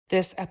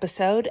This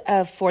episode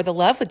of For the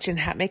Love with Jen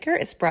Hatmaker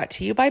is brought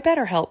to you by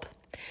BetterHelp.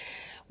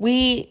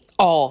 We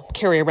all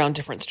carry around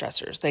different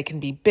stressors. They can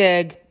be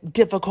big,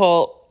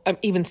 difficult,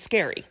 even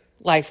scary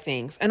life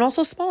things, and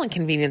also small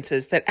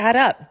inconveniences that add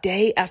up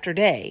day after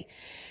day.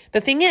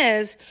 The thing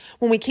is,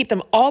 when we keep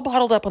them all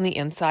bottled up on the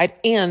inside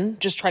and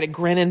just try to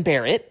grin and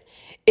bear it,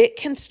 it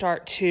can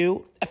start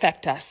to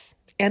affect us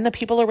and the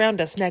people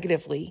around us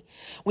negatively.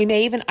 We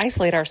may even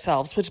isolate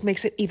ourselves, which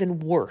makes it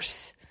even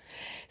worse.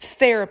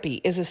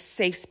 Therapy is a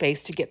safe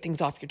space to get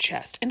things off your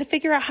chest and to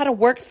figure out how to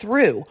work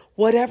through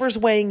whatever's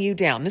weighing you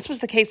down. This was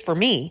the case for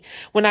me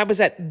when I was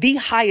at the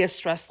highest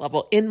stress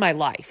level in my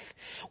life,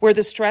 where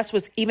the stress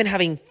was even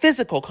having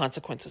physical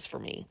consequences for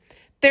me.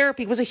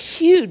 Therapy was a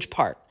huge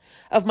part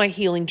of my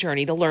healing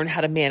journey to learn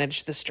how to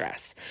manage the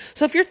stress.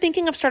 So if you're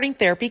thinking of starting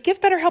therapy, give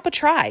BetterHelp a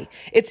try.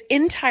 It's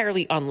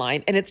entirely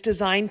online and it's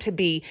designed to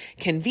be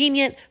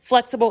convenient,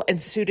 flexible, and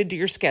suited to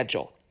your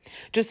schedule.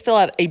 Just fill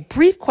out a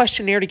brief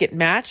questionnaire to get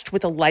matched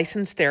with a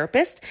licensed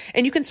therapist,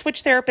 and you can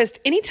switch therapist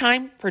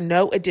anytime for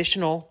no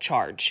additional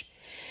charge.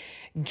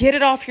 Get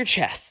it off your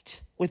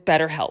chest with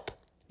BetterHelp.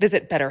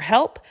 Visit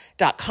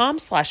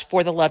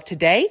betterhelp.com/forthelove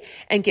today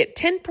and get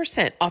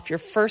 10% off your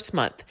first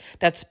month.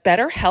 That's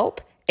BetterHelp,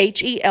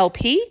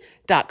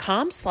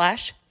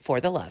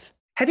 HELP.com/forthelove.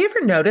 Have you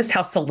ever noticed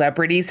how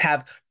celebrities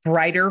have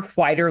brighter,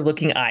 whiter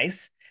looking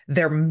eyes?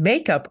 Their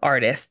makeup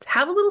artists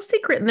have a little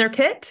secret in their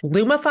kit.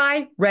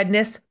 Lumify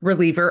Redness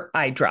Reliever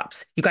Eye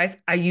Drops. You guys,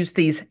 I use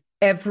these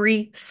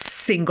every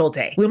single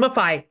day.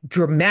 Lumify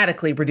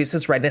dramatically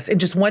reduces redness in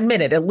just 1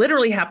 minute. It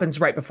literally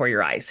happens right before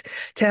your eyes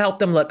to help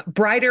them look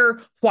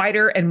brighter,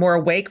 whiter, and more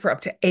awake for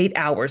up to 8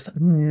 hours.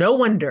 No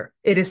wonder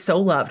it is so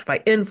loved by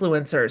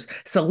influencers,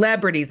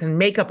 celebrities, and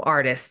makeup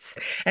artists,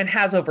 and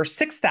has over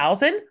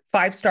 6,000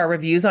 5-star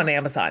reviews on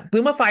Amazon.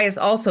 Lumify is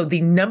also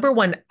the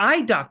 #1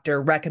 eye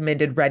doctor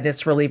recommended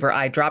redness reliever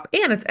eye drop,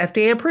 and it's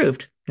FDA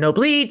approved. No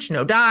bleach,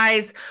 no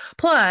dyes.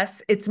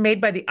 Plus, it's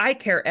made by the eye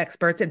care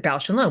experts at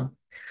Bausch & Lomb.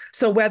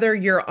 So whether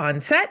you're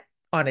on set,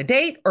 on a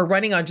date, or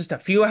running on just a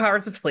few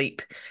hours of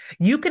sleep,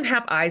 you can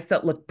have eyes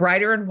that look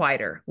brighter and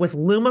whiter with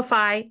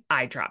Lumify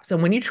eye drops.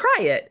 And when you try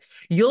it,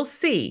 you'll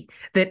see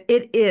that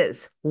it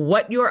is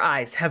what your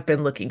eyes have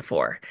been looking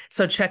for.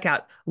 So check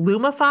out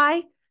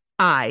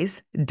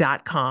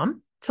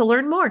LumifyEyes.com to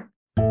learn more.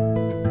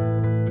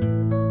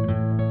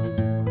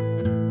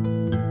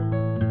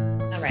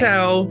 Right.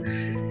 So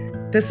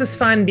this is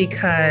fun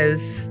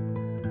because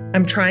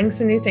I'm trying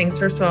some new things.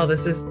 First of all,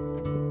 this is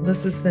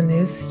the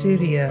new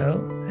studio.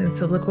 And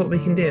so look what we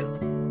can do.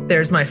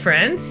 There's my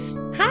friends.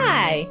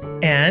 Hi.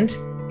 And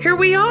here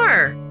we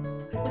are.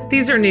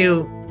 These are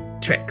new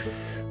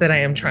tricks that I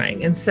am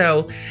trying. And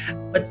so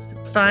what's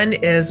fun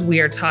is we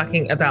are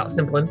talking about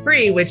Simple and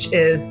Free, which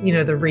is,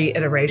 the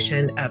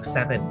reiteration of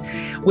 7,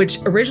 which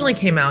originally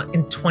came out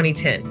in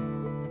 2010.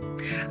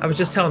 I was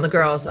just telling the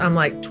girls, I'm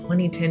like,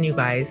 2010, you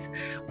guys,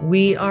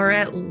 we are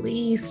at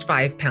least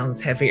 5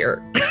 pounds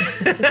heavier.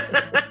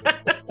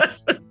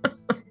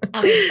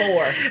 I mean,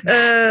 4.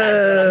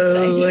 That's what I'm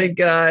saying. Oh my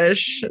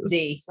gosh.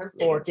 D.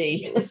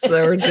 4D.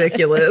 So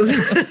ridiculous.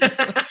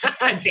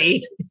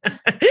 D.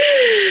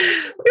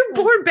 We were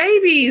born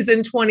babies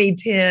in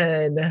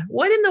 2010.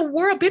 What in the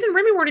world? Ben and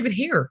Remy weren't even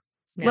here.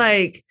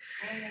 No.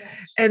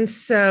 And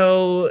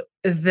so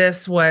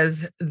this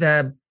was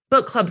the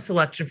book club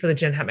selection for the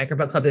Jen Hatmaker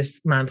book club this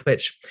month,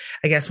 which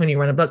I guess when you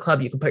run a book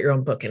club, you can put your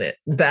own book in it.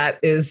 That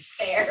is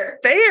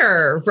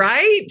fair,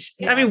 right?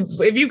 Yeah. I mean,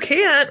 if you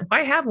can't,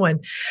 why have one?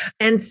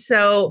 And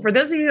so for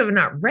those of you who have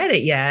not read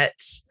it yet,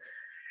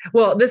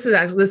 well, this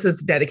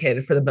is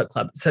dedicated for the book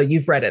club. So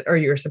you've read it or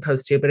you're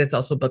supposed to, but it's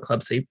also a book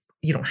club. So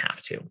you don't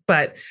have to,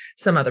 but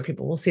some other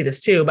people will see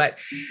this too. But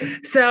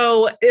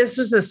so it's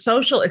just a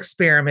social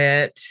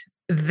experiment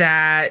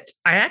that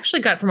I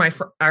actually got from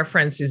our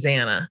friend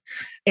Susanna.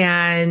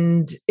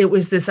 And it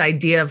was this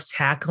idea of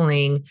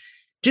tackling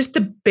just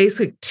the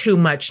basic too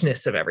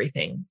muchness of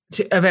everything,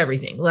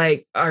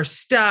 like our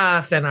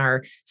stuff and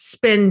our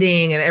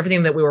spending and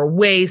everything that we were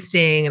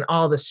wasting and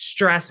all the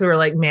stress we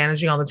were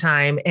managing all the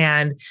time.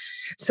 And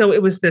so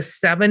it was this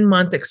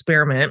 7-month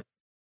experiment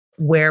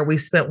where we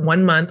spent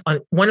 1 month on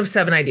one of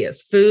 7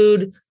 ideas: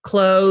 food,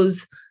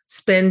 clothes,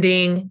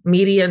 spending,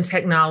 media and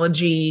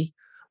technology,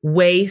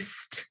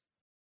 waste,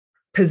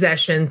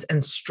 possessions,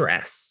 and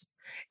stress,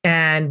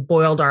 and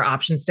boiled our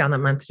options down that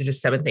month to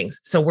just 7 things.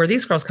 So where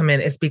these girls come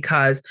in is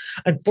because,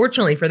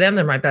 unfortunately for them,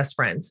 they're my best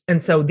friends.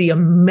 And so the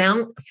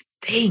amount of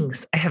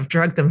things I have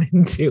drugged them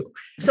into.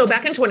 So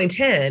back in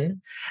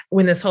 2010,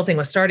 when this whole thing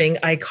was starting,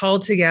 I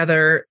called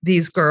together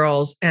these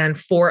girls and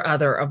 4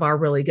 other of our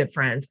really good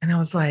friends. And I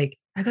was like,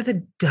 I got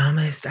the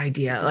dumbest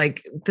idea.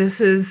 This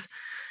is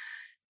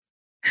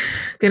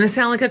going to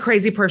sound like a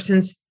crazy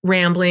person's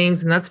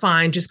ramblings, and that's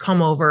fine. Just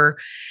come over.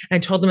 I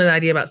told them the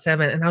idea about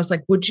 7. And I was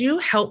like, would you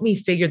help me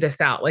figure this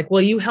out?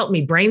 Will you help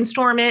me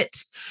brainstorm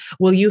it?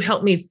 Will you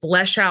help me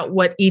flesh out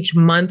what each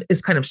month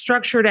is kind of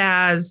structured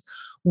as?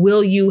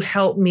 Will you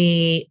help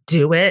me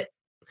do it?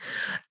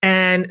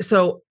 And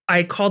so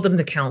I called them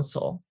the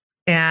council,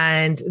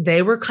 and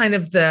they were kind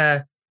of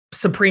the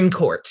Supreme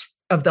Court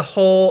of the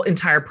whole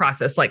entire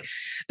process. Like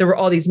there were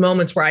all these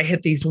moments where I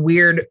hit these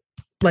weird,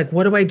 like,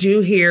 what do I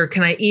do here?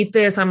 Can I eat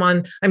this?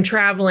 I'm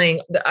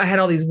traveling. I had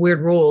all these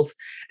weird rules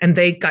and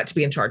they got to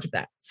be in charge of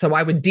that. So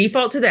I would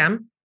default to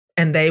them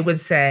and they would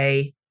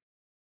say,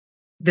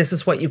 this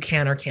is what you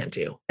can or can't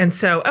do. And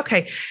so,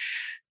 okay,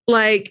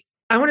 like,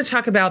 I want to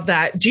talk about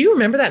that. Do you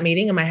remember that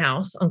meeting in my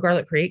house on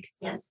Garlic Creek?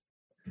 Yes.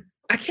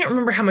 I can't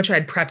remember how much I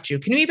had prepped you.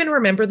 Can you even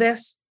remember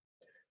this?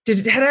 I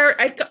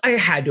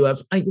had to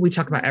have, we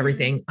talk about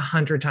everything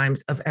 100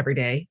 times of every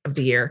day of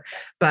the year,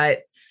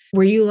 but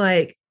were you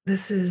like,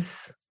 this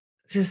is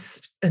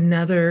just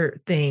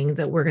another thing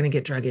that we're going to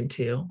get drug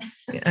into?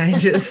 I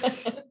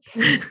just,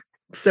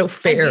 so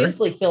fair. I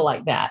usually feel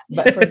like that,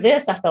 but for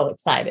this, I felt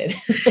excited.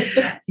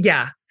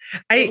 Yeah.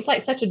 It was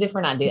like such a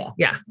different idea.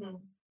 Yeah.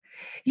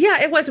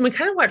 Yeah, it was. And we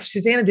kind of watched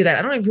Susanna do that.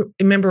 I don't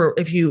know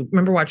if you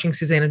remember watching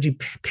Susanna do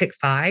Pick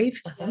Five.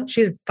 Uh-huh.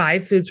 She had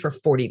 5 foods for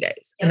 40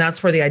 days. And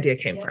that's where the idea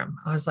came from.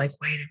 I was like,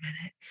 wait a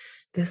minute.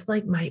 This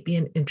like might be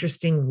an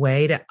interesting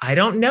way to, I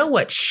don't know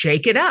what,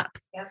 shake it up.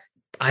 Yep.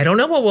 I don't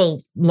know what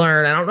we'll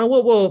learn. I don't know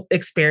what we'll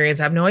experience.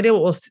 I have no idea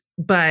what we'll,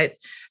 but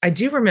I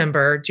do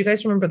remember, do you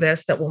guys remember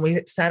this? That when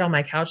we sat on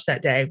my couch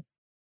that day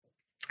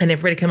and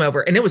everybody came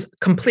over and it was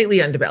completely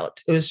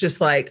undeveloped. It was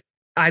just like,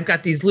 I've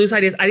got these loose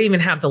ideas. I didn't even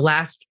have the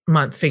last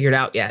month figured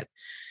out yet.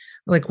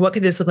 Like, what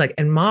could this look like?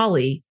 And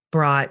Molly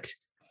brought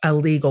a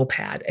legal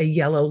pad, a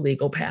yellow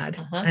legal pad.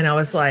 Uh-huh. And I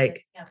was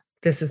like,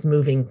 this is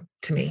moving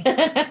to me.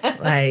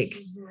 Like,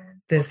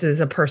 this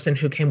is a person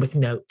who came with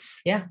notes.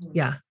 Yeah.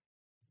 Yeah.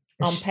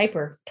 On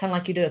paper, kind of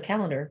like you do a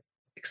calendar.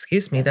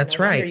 Excuse me. That's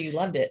No wonder right. You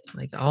loved it.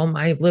 Like all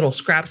my little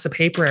scraps of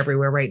paper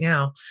everywhere right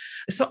now.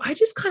 So I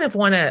just kind of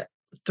want to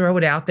throw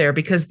it out there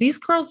because these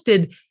girls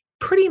did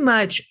pretty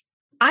much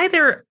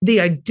either the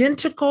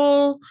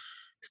identical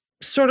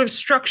sort of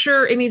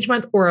structure in each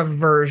month or a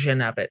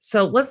version of it.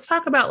 So let's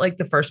talk about like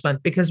the first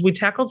month because we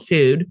tackled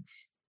food.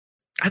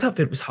 I thought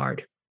food was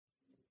hard.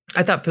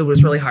 I thought food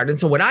was really hard. And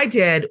so what I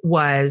did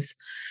was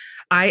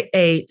I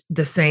ate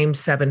the same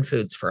 7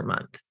 foods for a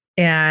month.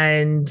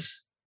 And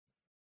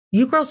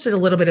you girls did a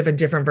little bit of a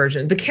different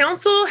version. The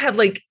council had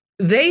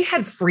they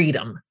had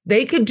freedom.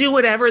 They could do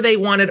whatever they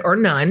wanted or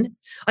none.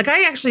 Like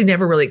I actually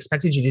never really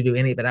expected you to do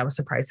any of it. I was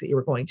surprised that you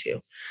were going to.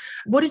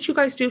 What did you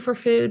guys do for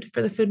food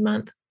for the food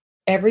month?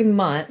 Every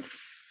month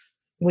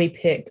we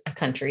picked a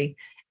country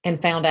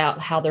and found out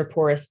how their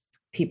poorest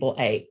people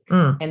ate.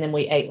 And then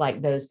we ate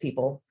like those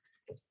people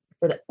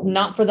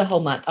not for the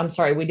whole month. I'm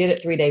sorry. We did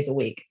it 3 days a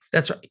week.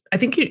 That's right. I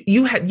think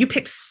you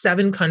picked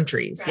 7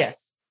 countries. Right.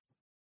 Yes.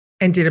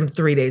 And did them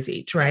 3 days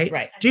each, right?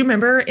 Right. Do you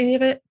remember any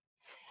of it?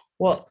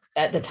 Well,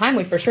 at the time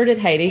we for sure did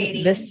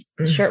Haiti. This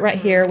shirt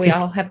right here, we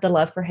all have the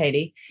love for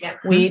Haiti. Yep.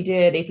 We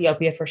did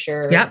Ethiopia for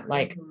sure. Yep.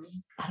 Like,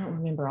 I don't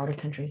remember all the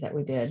countries that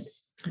we did,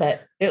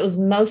 but it was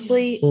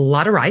mostly a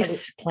lot of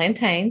rice,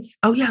 plantains.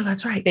 Oh yeah,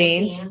 that's right.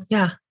 Beans.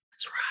 Yeah,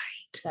 that's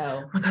right.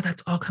 So, oh my God,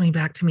 that's all coming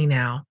back to me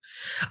now.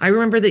 I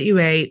remember that you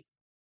ate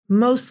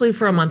mostly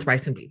for a month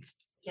rice and beans.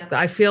 Yep.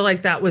 I feel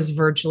like that was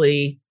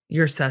virtually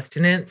your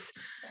sustenance.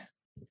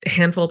 A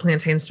handful of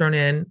plantains thrown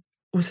in.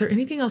 Was there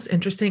anything else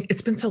interesting?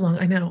 It's been so long.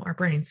 I know our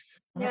brains.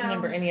 I don't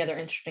remember any other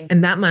interesting.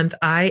 And that month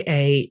I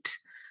ate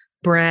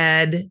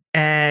bread,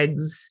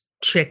 eggs,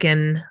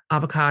 chicken,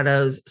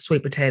 avocados,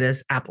 sweet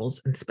potatoes,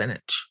 apples, and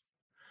spinach.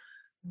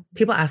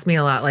 People ask me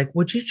a lot, like,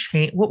 what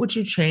would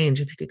you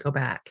change if you could go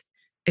back?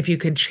 If you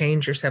could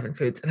change your 7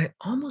 foods? And I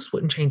almost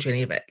wouldn't change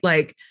any of it.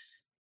 Like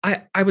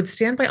I would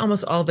stand by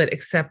almost all of it,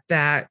 except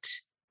that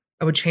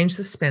I would change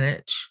the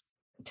spinach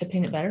to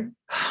peanut butter.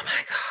 Oh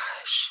my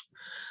gosh.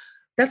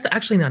 That's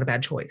actually not a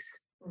bad choice.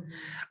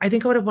 I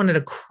think I would have wanted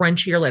a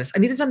crunchier lettuce. I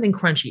needed something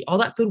crunchy. All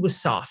that food was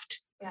soft.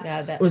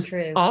 Yeah, that's it was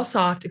true. All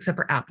soft except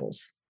for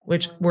apples,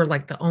 which were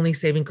like the only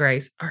saving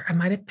grace. Or I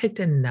might have picked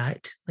a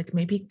nut, like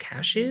maybe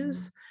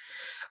cashews.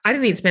 I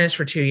didn't eat spinach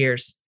for 2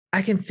 years.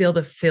 I can feel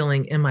the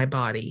feeling in my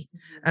body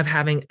of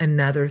having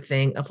another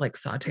thing of like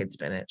sauteed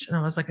spinach. And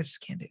I was like, I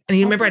just can't do it. And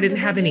you remember I didn't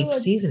have any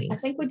seasonings. I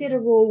think we did a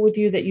rule with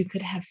you that you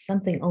could have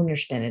something on your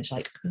spinach,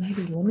 like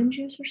maybe lemon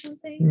juice or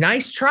something.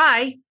 Nice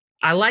try.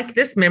 I like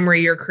this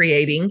memory you're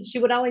creating. She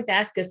would always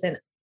ask us, and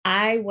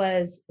I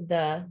was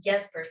the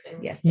yes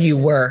person. Yes person. You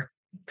were.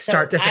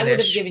 Start to finish. I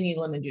would have given you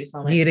lemon juice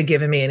on it. You'd have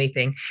given me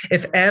anything.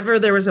 If ever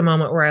there was a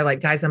moment where I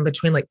like, guys, I'm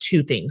between like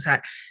 2 things.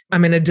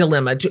 I'm in a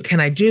dilemma. Can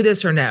I do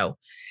this or no?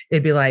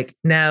 It'd be like,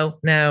 no,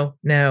 no,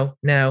 no,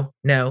 no,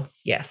 no,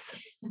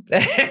 yes.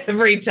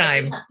 Every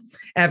time.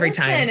 Every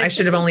time. I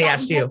should have only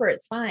asked you.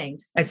 It's fine.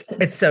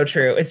 It's so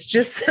true. It's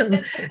just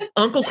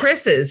Uncle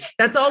Chris's.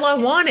 That's all I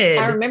wanted.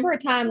 I remember a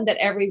time that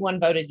everyone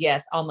voted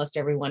yes, almost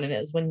everyone. And it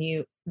was when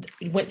you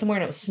went somewhere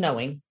and it was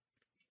snowing.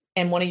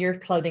 And one of your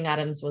clothing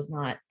items was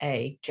not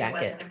a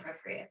jacket. It wasn't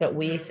appropriate. But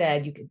we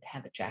said you could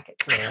have a jacket.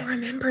 I don't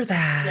remember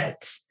that.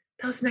 Yes.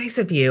 That was nice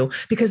of you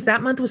because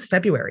that month was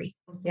February.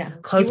 Yeah.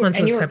 Clothes month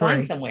was you were February.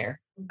 flying somewhere.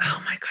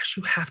 Oh my gosh,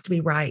 you have to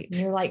be right. And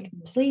you're like,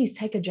 please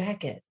take a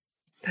jacket.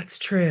 That's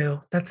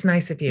true. That's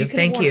nice of you. You could have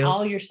Thank worn you.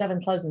 all your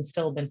 7 clothes and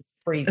still been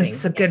freezing.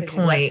 That's a good because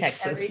you left point.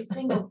 Texas. Every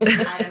single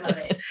item of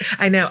it.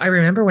 I know. I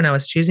remember when I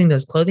was choosing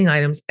those clothing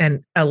items,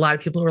 and a lot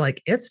of people were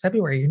like, it's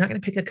February. You're not going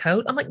to pick a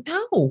coat. I'm like,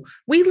 no,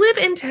 we live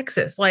in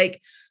Texas.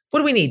 Like, what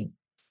do we need?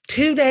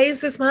 2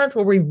 days this month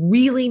where we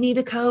really need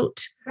a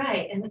coat?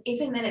 Right. And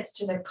even then it's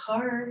to the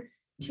car,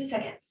 2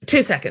 seconds.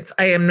 2 seconds.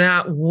 I am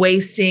not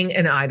wasting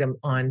an item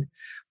on,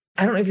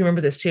 I don't know if you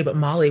remember this too, but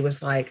Molly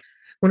was like,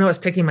 when I was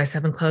picking my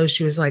 7 clothes,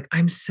 she was like,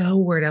 I'm so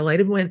worried. I laid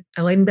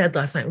in bed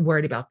last night and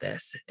worried about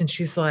this. And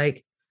she's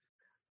like,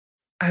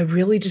 I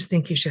really just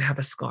think you should have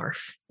a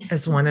scarf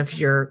as one of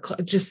your,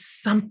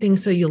 just something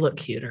so you look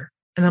cuter.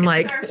 And I'm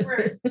like, Scarves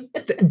were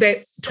they,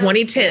 so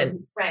 2010.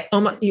 cute. Right.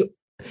 Oh my,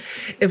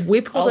 if we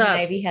pulled Old up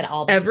Navy had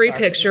all the every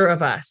scarves. picture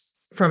of us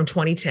from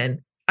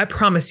 2010, I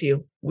promise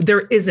you,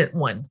 there isn't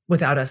one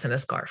without us in a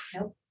scarf.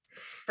 Nope.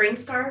 Spring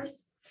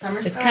scarves, summer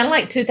It's scarves. kind of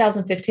like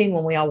 2015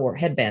 when we all wore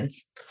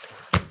headbands.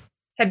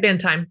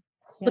 Headband time.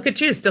 Yeah. Look at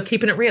you, still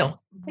keeping it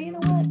real. But you know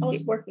what? I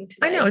was working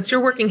today. I know it's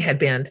your working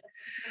headband.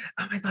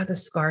 Oh my God, the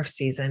scarf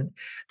season.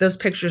 Those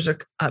pictures are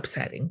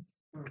upsetting.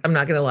 I'm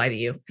not going to lie to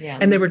you. Yeah.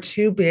 And they were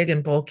too big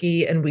and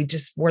bulky, and we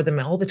just wore them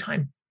all the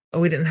time. Oh,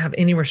 we didn't have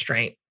any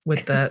restraint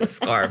with the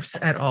scarves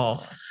at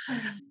all.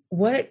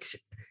 What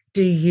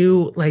do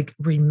you like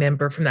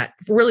remember from that?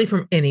 Really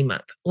from any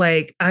month?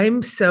 Like,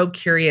 I'm so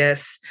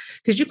curious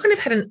because you kind of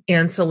had an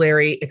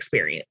ancillary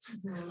experience.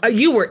 Mhm.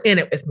 You were in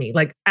it with me,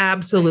 like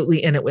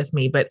absolutely in it with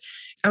me. But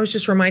I was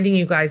just reminding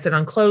you guys that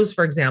on clothes,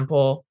 for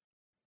example,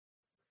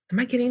 am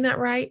I getting that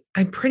right?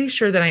 I'm pretty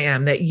sure that I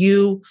am, that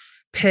you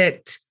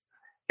picked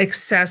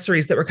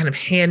accessories that were kind of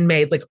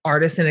handmade, like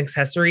artisan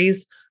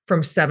accessories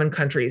from 7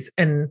 countries.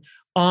 And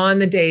on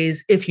the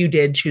days, if you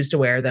did choose to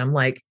wear them,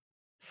 like,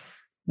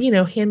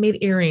 handmade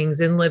earrings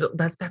and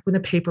that's back when the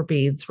paper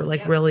beads were like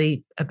Yep.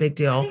 really a big I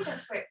deal. think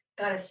that's what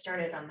got us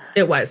started on that.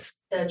 It was.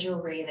 The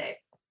jewelry that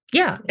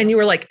Yeah. And you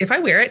were like, if I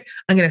wear it,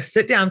 I'm going to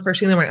sit down first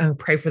thing in the morning. I'm going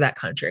to pray for that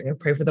country. I'm going to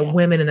pray for the Yeah.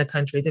 women in the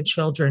country, the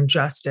children,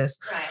 justice,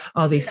 right.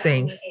 all We these did that when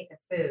things. We ate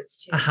the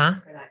foods too Uh-huh.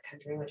 for that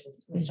country, which was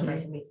Mr. Mhm.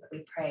 Rice and Beans, but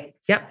we prayed. for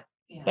Yep. that.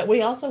 Yeah. But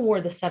we also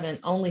wore the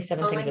only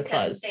seven Only things of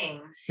 7 clothes.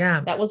 things.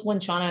 Yeah. That was when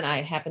Shauna and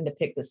I happened to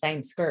pick the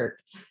same skirt.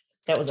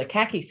 That was a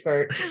khaki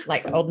skirt,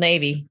 like Old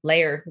Navy,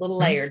 layered, little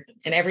Mhm. layered.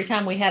 And every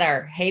time we had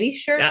our Haiti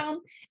shirt Yeah.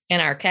 on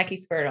and our khaki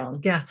skirt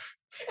on, Yeah.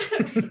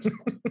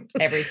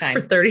 every For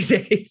time, 30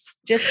 days.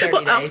 just 30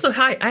 Well, days. also,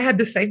 hi, I had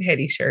the same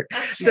Haiti shirt.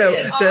 That's true. So We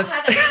all the-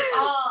 had it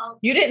all.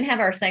 You didn't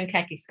have our same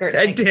khaki skirt.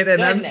 I thank didn't.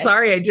 I'm goodness.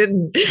 sorry I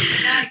didn't.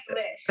 I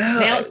wish.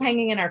 Now Oh, it's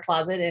hanging in our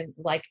closet in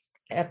like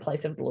a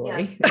place of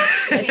glory. Yeah.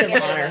 Place Get of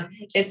rid honor. them.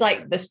 It's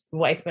like this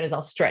waistband is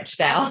all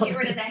stretched I out. won't get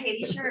rid of the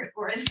Haiti shirt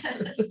or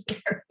the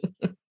skirt.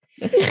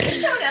 It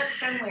showed up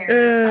somewhere.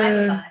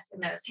 5 of us in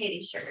those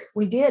Haiti shirts.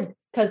 We did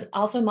because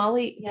also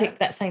Molly Yeah. picked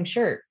that same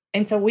shirt.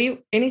 And so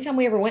anytime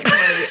we ever went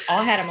somewhere, we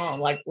all had them on,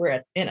 like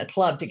we're in a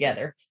club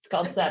together. It's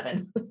called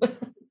 7.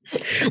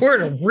 we're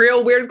in a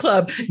real weird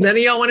club. None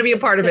of y'all want to be a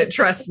part of it.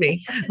 Trust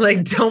me.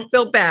 Like, don't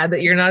feel bad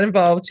that you're not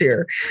involved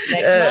here.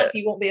 Next Uh, month,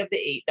 you won't be able to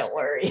eat. Don't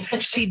worry.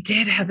 She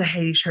did have the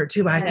Haiti shirt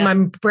too. Yes.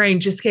 My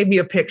brain just gave me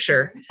a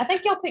picture. I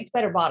think y'all picked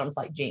better bottoms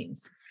like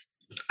jeans.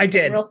 I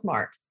did. Real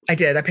smart. I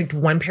did. I picked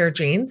one pair of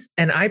jeans,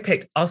 and I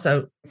picked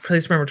also,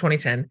 please remember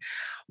 2010,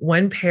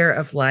 one pair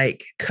of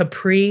like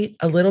capri,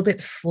 a little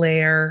bit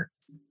flare,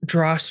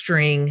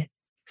 drawstring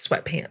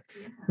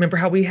sweatpants. Remember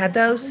how we had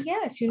those?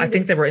 Yes. I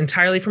think they were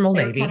entirely from Old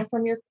they were Navy. kind of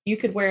from you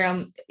could wear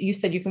them. You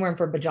said you can wear them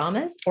for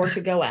pajamas or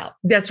to go out.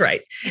 That's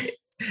right.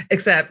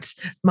 Except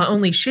my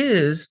only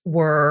shoes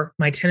were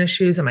my tennis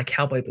shoes and my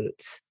cowboy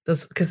boots.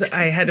 Those, because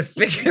I had to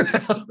figure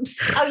out.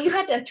 Oh, you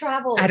had to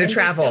travel. I had to and do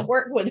stuff, travel.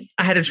 Work with.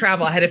 I had to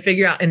travel. I had to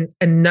figure out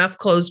enough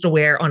clothes to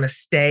wear on a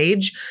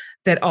stage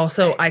that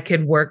also Right. I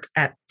could work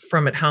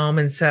from at home.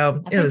 And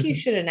so I it think was. you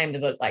should have named the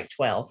book like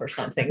 12 or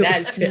something. It was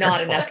That's not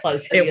terrible. enough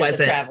clothes for It you as a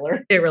wasn't.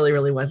 traveler. It really,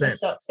 really wasn't.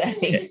 That's so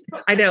upsetting.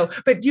 I know.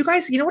 But you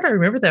guys, you know what I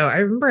remember though? I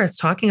remember us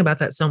talking about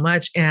that so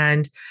much,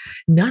 and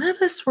none of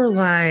us were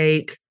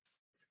like,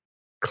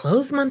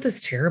 clothes month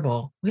is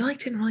terrible. We like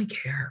didn't really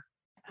care.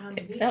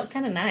 It We felt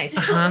kind of nice.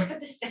 still Uh-huh. wear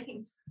the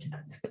same stuff.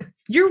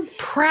 You're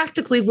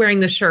practically wearing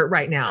the shirt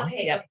right now.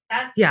 Okay, Yep.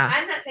 that's Yeah.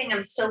 I'm not saying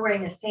I'm still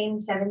wearing the same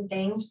 7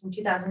 things from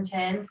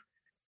 2010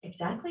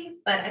 exactly,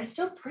 but I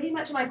still pretty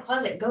much in my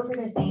closet go for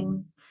the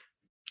same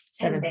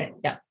 10 7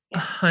 things. Yeah.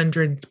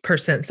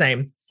 100%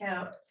 same.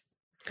 So it's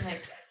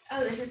like,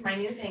 oh, this is my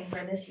new thing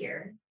for this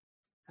year.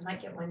 I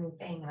might get one new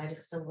thing and I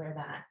just still wear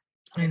that.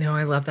 I know.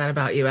 I love that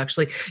about you.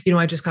 Actually,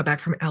 I just got back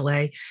from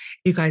LA.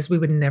 You guys, we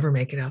would never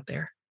make it out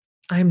there.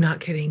 I'm not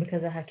kidding.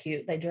 Because of how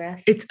cute they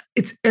dress.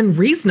 It's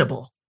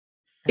unreasonable.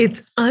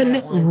 It's I don't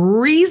want- I'm not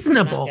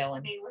unreasonable. I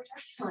going. mean, we're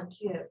dressed really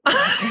cute.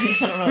 I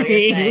don't know what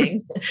you're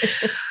saying.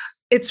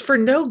 It's for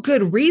no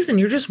good reason.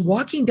 You're just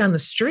walking down the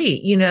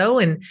street,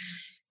 and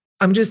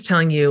I'm just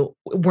telling you,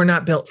 we're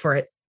not built for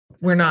it.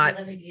 We're not.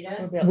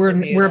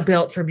 We're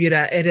built for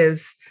Buda. It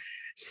is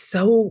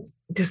so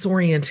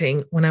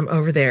disorienting when I'm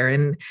over there,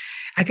 and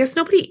I guess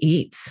nobody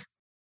eats.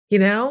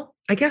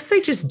 I guess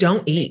they just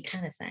don't eat.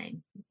 Kind of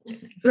same.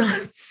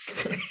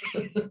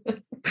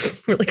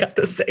 Really got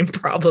the same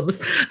problems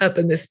up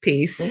in this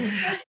piece.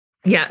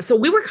 Yeah. So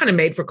we were kind of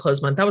made for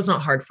close month. That was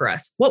not hard for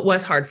us. What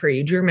was hard for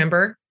you? Do you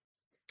remember?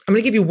 I'm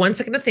going to give you 1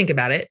 second to think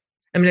about it.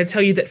 I'm going to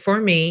tell you that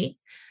for me,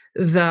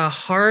 the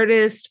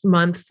hardest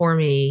month for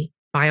me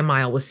by a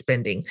mile was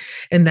spending.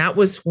 And that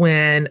was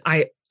when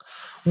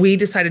we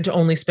decided to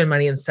only spend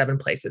money in 7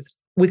 places.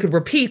 We could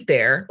repeat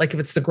there, like if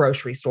it's the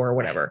grocery store or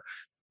whatever,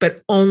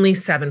 but only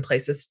 7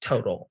 places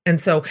total. And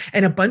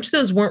a bunch of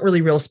those weren't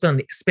really real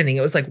spending.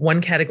 It was like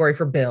one category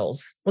for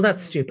bills. Well,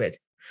 that's stupid.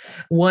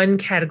 One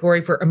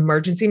category for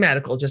emergency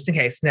medical, just in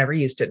case. Never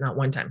used it, not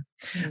one time.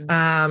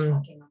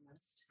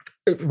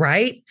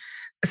 Right.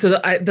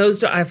 So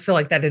I feel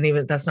like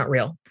that's not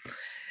real.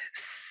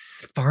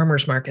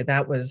 Farmer's market,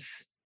 that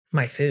was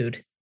my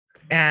food.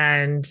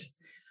 And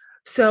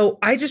so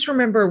I just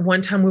remember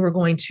one time we were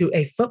going to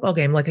a football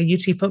game, like a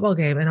UT football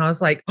game. And I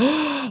was like,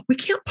 oh, we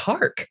can't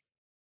park.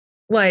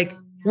 Like,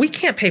 we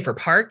can't pay for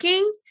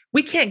parking.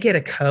 We can't get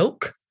a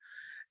Coke.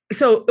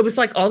 So it was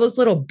like all those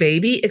little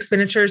baby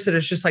expenditures that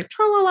is just like,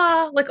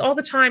 tra-la-la, like all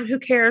the time. Who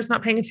cares?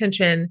 Not paying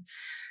attention.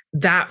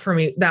 That for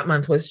me, that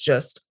month was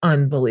just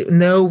unbelievable.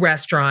 No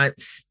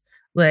restaurants,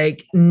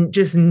 like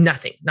just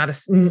nothing,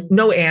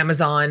 no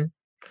Amazon.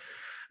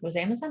 Was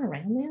Amazon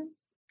around then?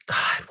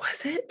 God,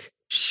 was it?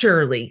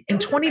 Surely. In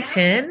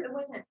 2010? It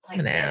wasn't like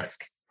I'm going to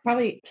ask.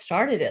 Probably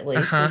started at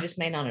least. We just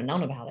may not have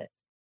known about it.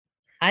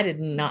 I did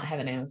not have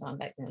an Amazon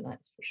back then,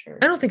 that's for sure.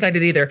 I don't think I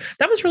did either.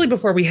 That was really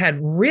before we had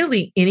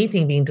really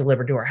anything being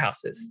delivered to our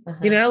houses.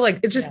 You know, like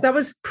it just, that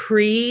was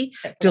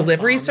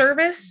pre-delivery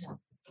service.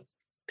 Yeah.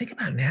 Think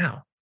about it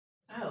now.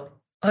 Oh.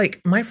 Like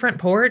my front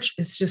porch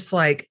is just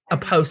like a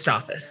post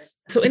office.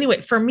 So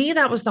anyway, for me,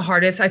 that was the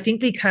hardest, I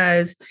think,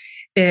 because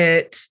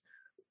it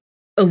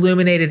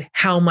illuminated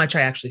how much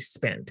I actually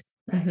spend.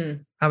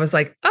 Mm-hmm. I was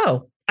like,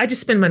 oh, I just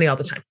spend money all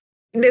the time.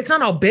 It's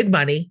not all big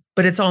money,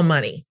 but it's all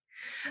money.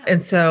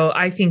 And so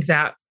I think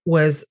that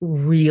was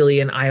really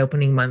an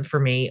eye-opening month for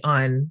me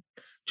on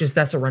just,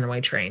 that's a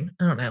runaway train.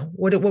 I don't know.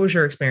 What was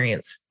your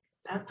experience?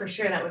 For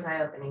sure. That was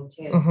eye-opening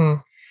too. Mm-hmm.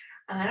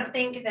 I don't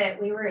think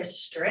that we were as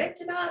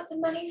strict about the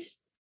money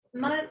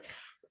month,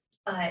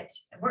 but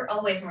we're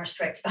always more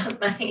strict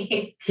about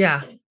money.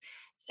 Yeah.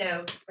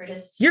 So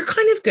you're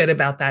kind of good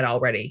about that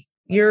already.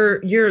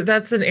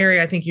 That's an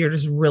area I think you're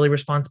just really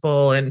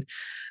responsible and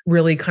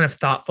really kind of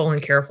thoughtful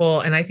and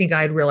careful. And I think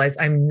I'd realized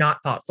I'm not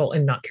thoughtful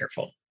and not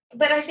careful.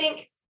 But I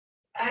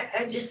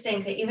just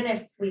think that even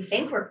if we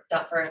think we're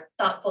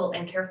thoughtful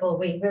and careful,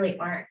 we really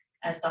aren't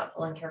as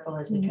thoughtful and careful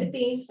as we could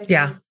be. Because,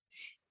 yeah.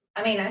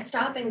 I mean, I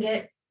stop and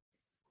get,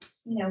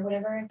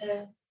 whatever,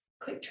 the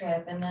Quick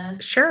Trip and the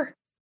sure,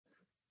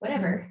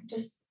 whatever,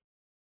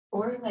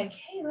 or like,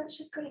 hey, let's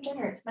just go to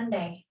dinner. It's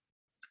Monday.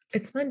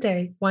 It's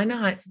Monday. Why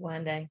not? It's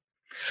one day.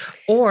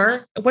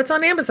 Or what's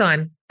on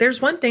Amazon?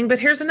 There's one thing, but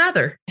here's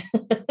another.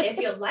 If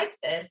you like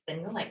this,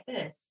 then you'll like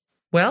this.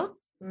 Well,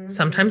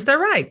 sometimes they're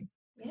right.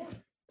 Yeah.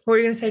 What were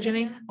you going to say,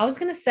 Jenny? I was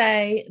going to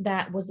say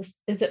that was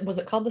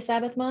it called the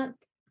Sabbath month?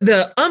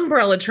 The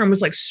umbrella term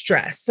was like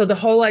stress. So the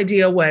whole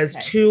idea was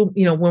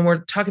when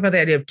we're talking about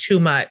the idea of too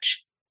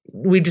much,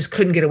 we just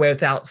couldn't get away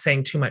without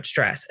saying too much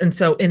stress. And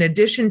so in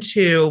addition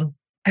to,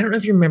 I don't know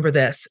if you remember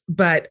this,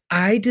 but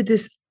I did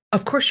this.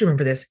 Of course you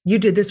remember this. You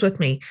did this with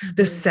me.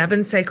 The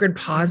 7 sacred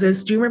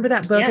pauses. Do you remember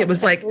that book? Yes, it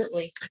was like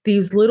absolutely.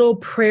 These little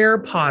prayer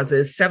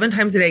pauses 7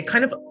 times a day,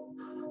 kind of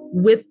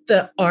with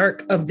the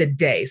arc of the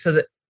day. So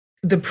that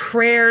the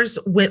prayers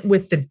went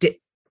with the day.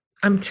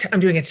 I'm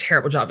doing a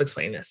terrible job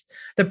explaining this.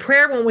 The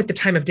prayer went with the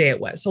time of day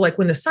it was. So like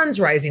when the sun's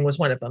rising was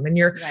one of them. And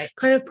you're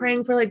kind of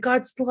praying for like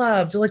God's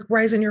love to like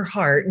rise in your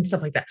heart and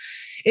stuff like that.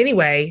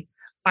 Anyway,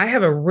 I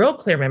have a real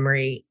clear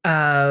memory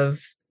of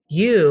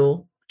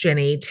you,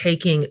 Jenny,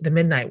 taking the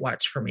midnight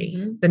watch for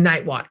me, the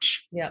night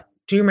watch. Yep.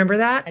 Do you remember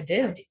that? I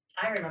do.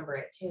 I remember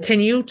it too. Can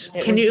you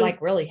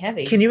like really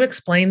heavy? Can you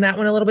explain that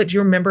one a little bit? Do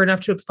you remember enough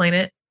to explain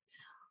it?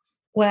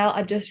 Well,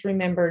 I just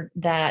remembered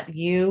that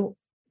you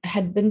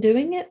had been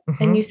doing it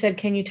and you said,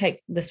 can you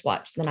take this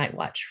watch, the night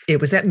watch? It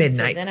was at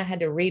midnight. So then I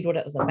had to read what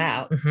it was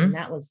about. And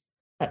that was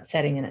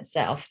upsetting in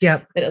itself.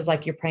 Yep. But it was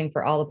like, you're praying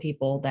for all the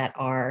people that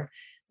are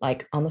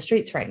like on the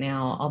streets right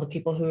now, all the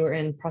people who are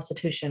in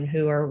prostitution,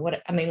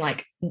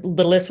 like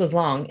the list was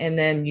long. And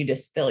then you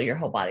just feel your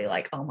whole body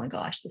like, oh my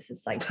gosh, this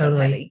is like totally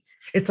so heavy.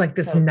 It's like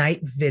this night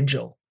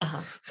vigil.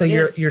 So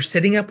you're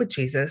sitting up with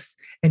Jesus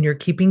and you're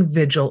keeping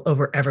vigil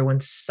over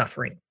everyone's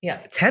suffering. Yeah.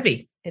 It's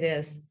heavy. It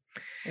is.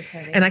 It's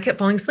heavy. And I kept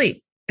falling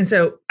asleep. And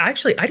so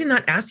actually, I did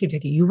not ask you to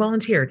take it. You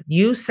volunteered.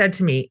 You said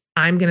to me,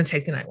 I'm going to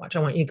take the night watch. I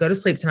want you to go to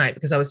sleep tonight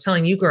because I was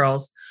telling you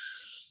girls,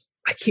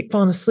 I keep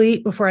falling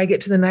asleep before I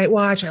get to the night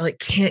watch. I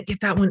can't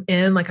get that one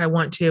in like I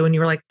want to. And you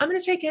were like, I'm going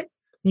to take it.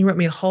 And you wrote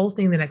me a whole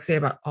thing the next day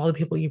about all the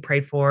people you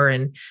prayed for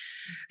and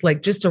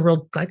like just a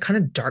real like kind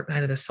of dark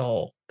night of the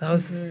soul. That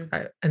was,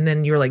 and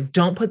then you were like,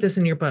 don't put this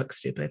in your book,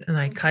 stupid. And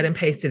I cut and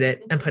pasted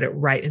it and put it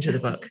right into the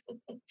book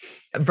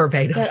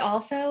verbatim. But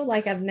also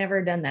like, I've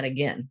never done that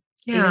again.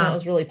 Yeah. Even though it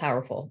was really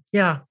powerful.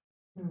 Yeah.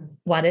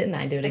 Why didn't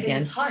I do it Because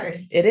again? it's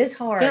hard. It is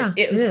hard. Yeah,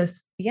 It it was,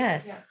 is.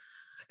 yes. Yeah.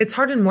 It's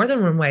hard in more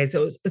than one ways.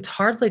 It's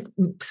hard like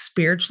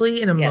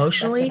spiritually and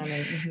emotionally. Yes, that's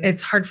what I mean.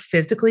 It's hard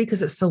physically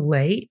because it's so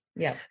late.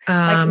 Yeah.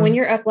 Like when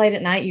you're up late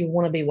at night, you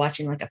want to be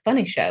watching like a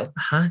funny show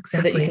exactly.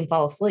 so that you can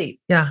fall asleep.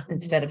 Yeah.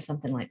 Instead of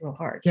something like real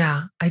hard.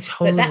 Yeah. I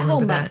totally But that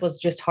whole remember month that. was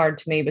just hard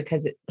to me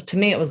because to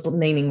me, it was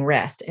meaning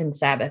rest and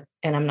Sabbath.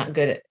 And I'm not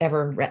good at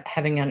ever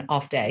having an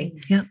off day.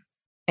 Yeah.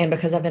 And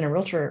because I've been a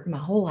realtor my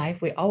whole life,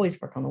 we always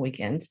work on the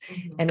weekends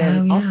and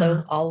then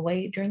also all the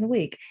way during the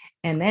week.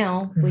 And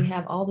now we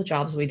have all the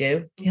jobs we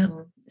do. Yeah.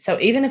 So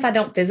even if I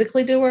don't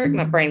physically do work,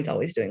 my brain's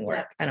always doing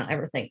work. I don't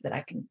ever think that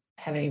I can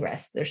have any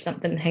rest. There's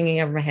something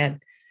hanging over my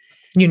head.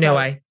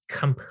 I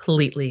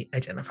completely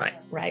identify.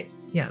 Right.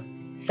 Yeah.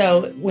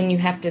 So when you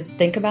have to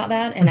think about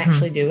that and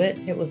actually do it,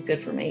 it was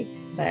good for me,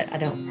 but I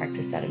don't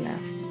practice that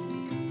enough.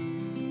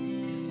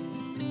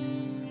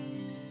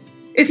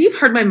 If you've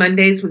heard my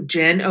Mondays with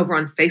Jen over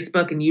on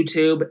Facebook and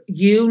YouTube,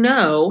 you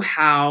know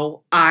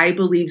how I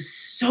believe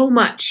so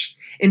much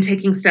in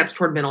taking steps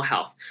toward mental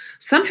health.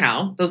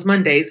 Somehow, those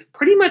Mondays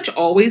pretty much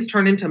always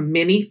turn into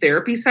mini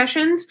therapy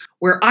sessions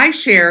where I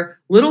share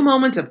little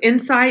moments of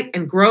insight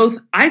and growth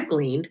I've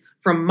gleaned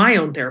from my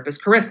own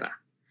therapist, Carissa.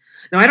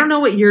 Now, I don't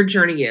know what your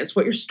journey is,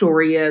 what your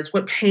story is,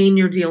 what pain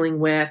you're dealing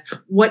with,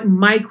 what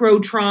micro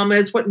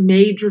traumas, what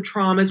major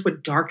traumas,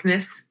 what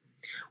darkness,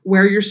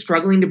 where you're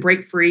struggling to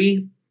break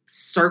free,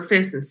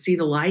 surface, and see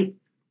the light.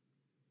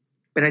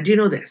 But I do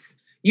know this.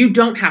 You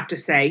don't have to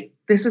say,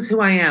 this is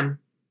who I am,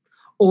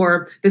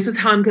 or this is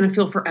how I'm going to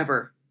feel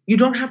forever. You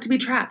don't have to be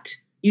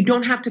trapped. You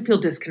don't have to feel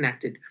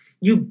disconnected.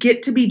 You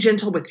get to be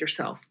gentle with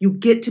yourself. You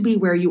get to be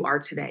where you are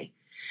today.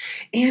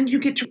 And you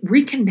get to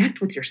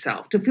reconnect with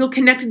yourself, to feel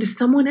connected to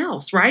someone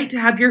else, right? To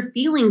have your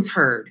feelings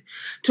heard,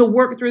 to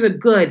work through the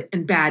good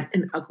and bad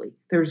and ugly.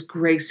 There's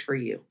grace for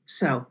you.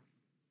 So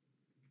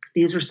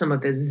these are some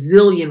of the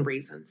zillion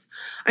reasons.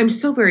 I'm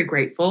so very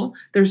grateful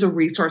there's a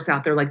resource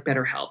out there like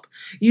BetterHelp.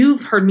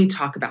 You've heard me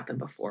talk about them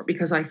before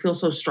because I feel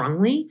so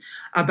strongly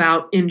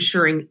about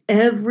ensuring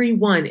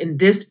everyone in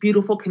this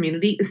beautiful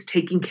community is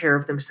taking care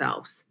of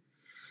themselves.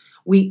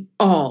 We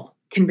all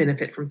can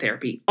benefit from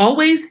therapy,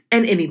 always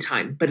and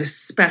anytime, but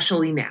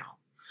especially now.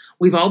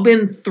 We've all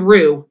been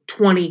through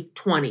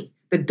 2020,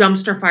 the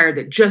dumpster fire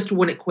that just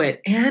wouldn't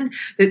quit and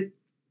that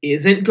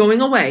isn't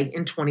going away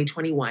in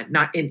 2021,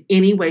 not in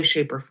any way,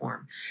 shape, or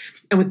form.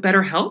 And with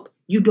BetterHelp,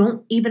 you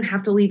don't even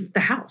have to leave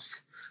the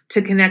house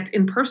to connect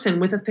in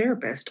person with a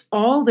therapist.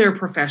 All their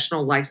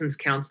professional licensed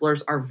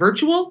counselors are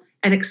virtual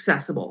and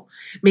accessible,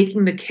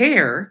 making the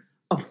care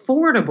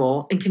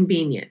affordable and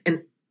convenient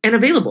and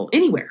available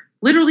anywhere,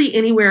 literally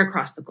anywhere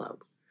across the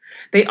globe.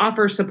 They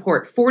offer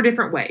support 4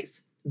 different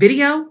ways: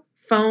 video,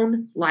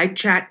 phone, live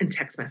chat, and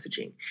text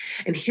messaging.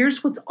 And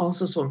here's what's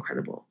also so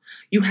incredible.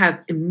 You have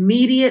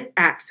immediate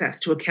access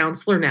to a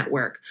counselor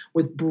network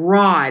with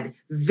broad,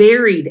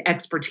 varied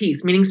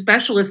expertise, meaning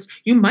specialists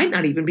you might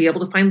not even be able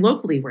to find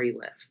locally where you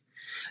live.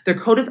 Their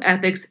code of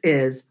ethics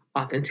is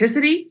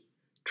authenticity,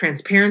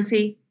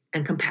 transparency,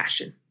 and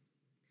compassion.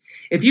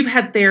 If you've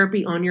had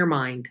therapy on your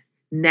mind,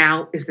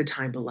 now is the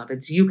time,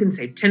 beloveds. You can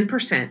save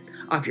 10%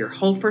 off your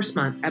whole first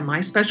month at my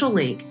special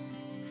link,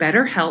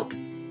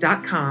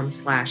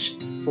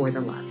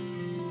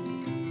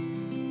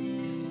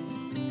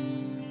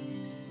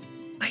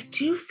 betterhelp.com/forthelove. I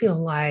do feel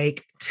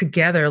like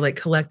together, like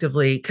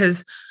collectively,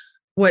 because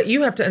what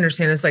you have to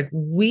understand is like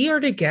we are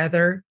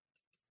together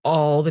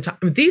all the time.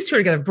 These two are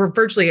together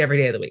virtually every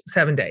day of the week,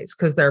 7 days,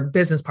 because they're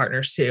business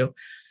partners too.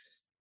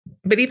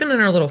 But even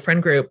in our little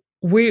friend group,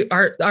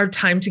 our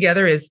time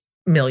together is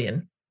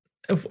million,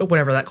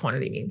 whatever that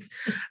quantity means.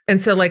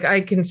 And so like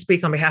I can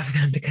speak on behalf of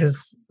them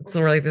because it's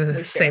really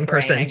the same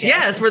person.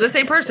 Yes, we're the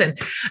same person.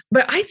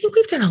 But I think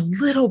we've done a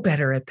little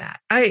better at that.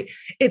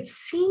 It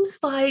seems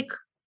like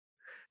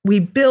we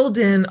build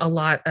in a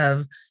lot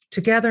of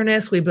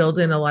togetherness. We build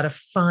in a lot of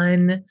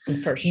fun.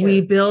 For sure.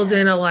 We build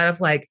in a lot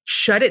of like,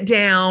 shut it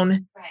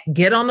down,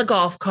 get on the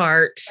golf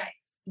cart.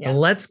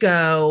 Let's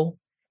go.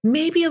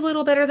 Maybe a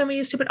little better than we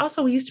used to, but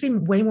also we used to be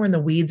way more in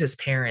the weeds as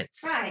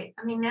parents. Right.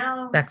 I mean,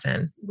 now back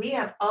then we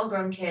have all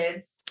grown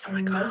kids. Oh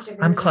my God.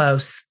 I'm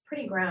close.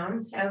 Pretty grown.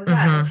 So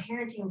yeah, the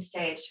parenting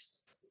stage,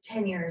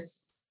 10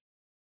 years.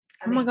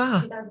 My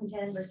God.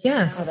 2010 versus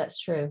yes. Oh, that's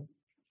true.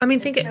 I mean,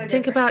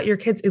 think about your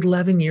kids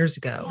 11 years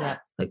ago. Yeah.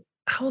 Like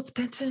how old's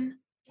Benton?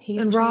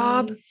 He's and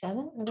Rob?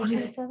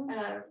 27.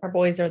 Our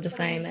boys are the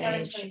same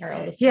age. Our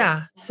oldest.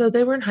 Yeah. So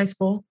they were in high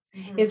school.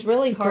 It's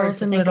really hard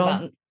to think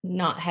about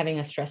not having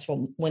a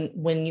stressful when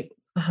we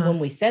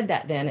said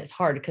that, then it's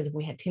hard because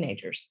we had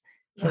teenagers.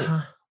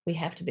 So we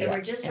have to be.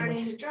 We're just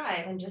starting to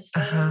drive and just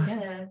starting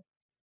to.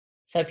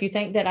 So if you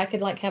think that I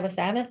could like have a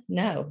Sabbath,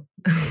 no,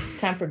 it's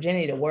time for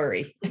Jenny to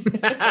worry.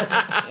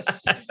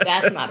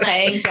 That's my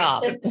paying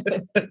job.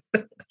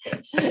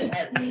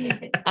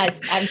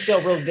 I'm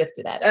still real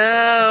gifted at it.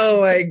 Oh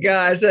my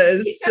gosh, that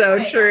is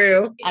so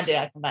true. I do.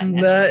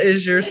 That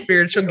is your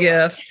spiritual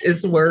gift,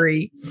 is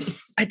worry.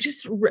 I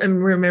just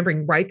am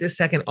remembering right this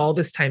second, all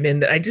this time in,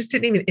 that I just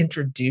didn't even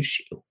introduce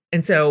you.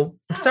 And so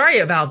I'm sorry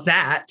about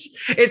that.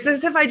 It's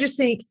as if I just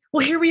think,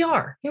 well, here we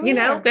are.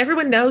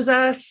 Everyone knows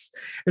us.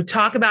 We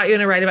talk about you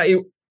and I write about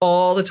you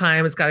all the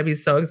time. It's got to be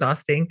so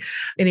exhausting.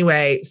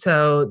 Anyway,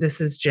 so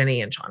this is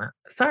Jenny and Shauna.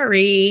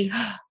 Sorry.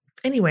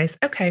 Anyways,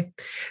 okay.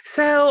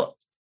 So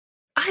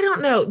I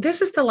don't know.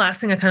 This is the last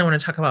thing I kind of want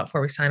to talk about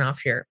before we sign off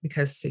here,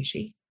 because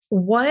sushi.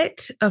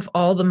 What of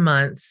all the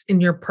months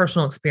in your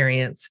personal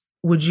experience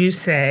would you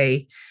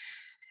say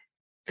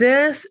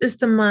this is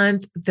the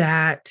month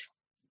that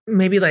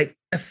maybe like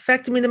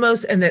affected me the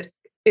most and that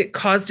it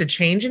caused a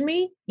change in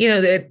me?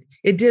 That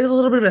it did a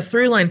little bit of a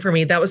through line for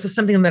me. That was just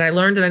something that I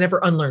learned and I never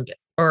unlearned it,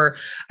 or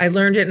I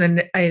learned it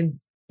and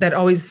that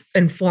always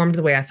informed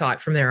the way I thought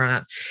from there on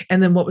out.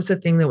 And then what was the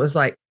thing that was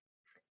like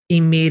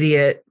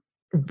immediate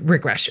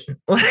regression?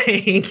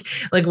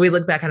 Like we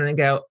look back on it and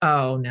go,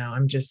 oh no,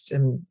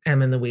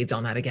 I'm in the weeds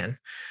on that again.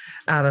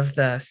 Out of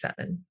the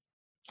 7.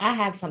 I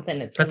have something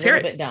that's Let's a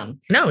little bit dumb.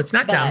 No, it's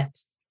not dumb.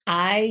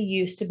 I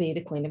used to be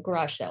the queen of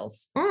garage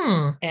sales.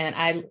 And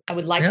I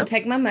would like to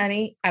take my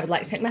money. I would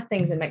like to take my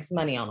things and make some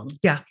money on them.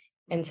 Yeah.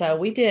 And so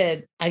we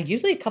did,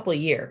 usually a couple a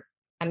year.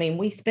 I mean,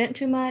 we spent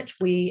too much.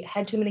 We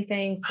had too many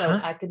things, so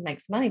I could make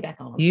some money back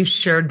on them. You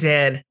sure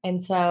did.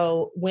 And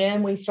so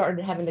when we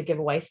started having to give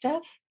away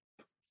stuff,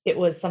 it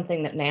was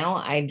something that now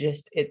I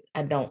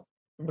don't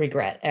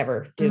regret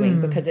ever doing,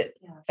 because it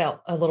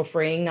felt a little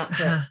freeing not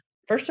to,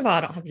 first of all,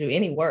 I don't have to do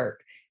any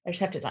work. I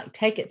just have to like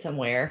take it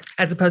somewhere.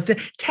 As opposed to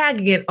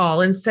tagging it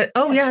all and said,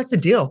 oh yeah, it's a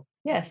deal.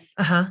 Yes.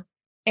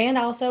 And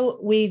also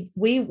we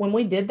when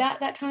we did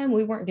that time,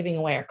 we weren't giving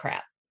away our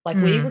crap. Like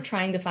we were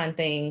trying to find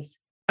things.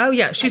 Oh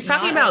yeah. She's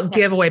talking about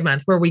giveaway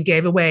month where we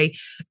gave away,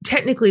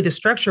 technically the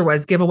structure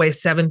was give away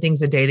 7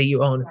 things a day that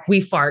you own. Right.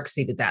 We far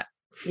exceeded that.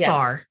 Yes.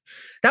 Far.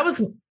 That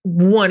was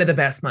one of the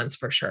best months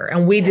for sure.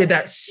 And we did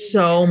that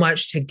so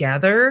much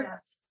together. Yeah.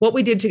 What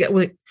we did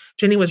together,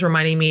 Jenny was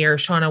reminding me, or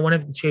Shauna, one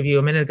of the two of you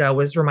a minute ago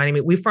was reminding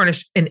me, we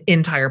furnished an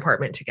entire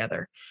apartment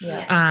together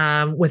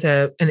with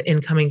an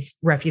incoming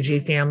refugee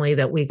family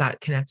that we got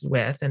connected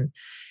with. And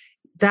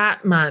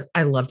that month,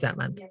 I loved that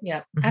month. Yeah.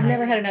 Mm-hmm. I've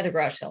never had another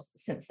garage sale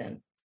since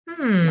then.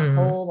 My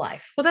whole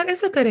life. Well, that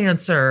is a good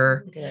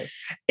answer. It is.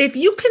 If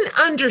you can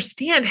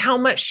understand how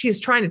much she's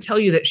trying to tell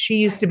you that she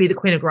used to be the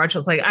queen of garage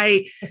sales, like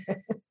I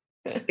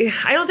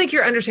don't think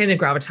you're understanding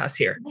the gravitas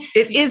here.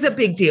 It is a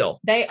big deal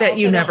that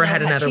you never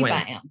had another win.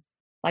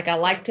 Like I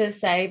like to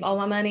save all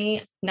my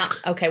money.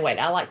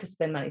 I like to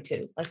spend money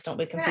too. Let's don't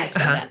be confused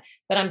about that.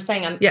 But I'm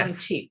saying I'm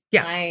cheap.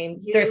 Yeah. I'm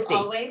thrifty.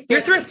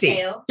 You're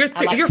thrifty.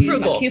 You're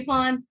frugal.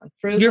 Coupon. I'm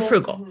frugal. You're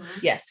frugal. Mm-hmm.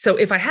 Yes. So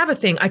if I have a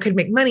thing, I could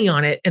make money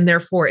on it, and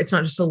therefore it's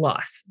not just a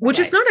loss, which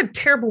is not a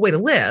terrible way to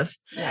live.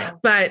 Right.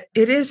 But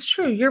it is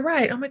true. You're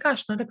right. Oh my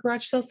gosh, not a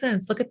garage sale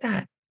sense. Look at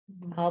that.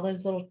 All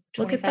those little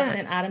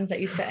 25-cent items that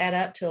used to add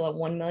up to like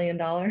 $1 million.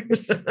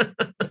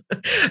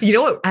 You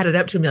know what added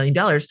up to $1 million?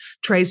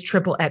 Trey's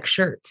XXX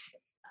shirts.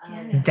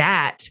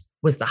 That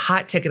was the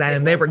hot ticket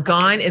item. They were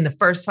gone in the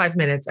first 5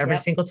 minutes every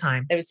single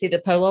time. They would see the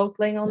polo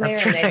thing on there,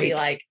 and they'd be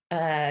like,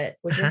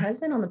 was your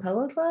husband on the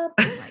polo club?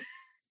 I'm like,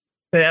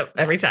 yep,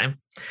 every time.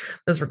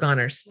 Those were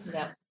goners.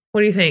 Yep.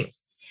 What do you think?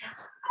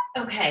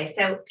 Okay,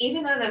 so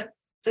even though the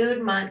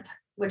food month,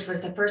 which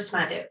was the first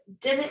month, it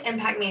didn't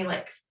impact me.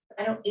 Like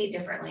I don't eat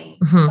differently,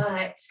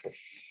 but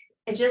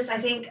it just, I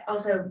think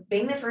also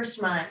being the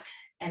first month,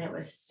 and it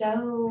was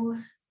so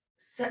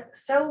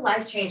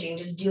life-changing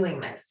just doing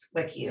this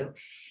with you.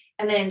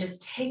 And then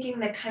just taking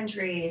the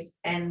countries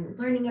and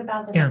learning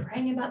about them and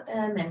praying about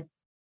them. And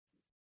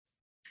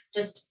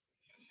just,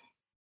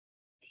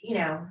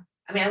 I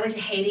went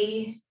to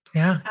Haiti.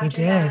 Yeah, you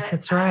did.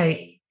 That's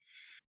right.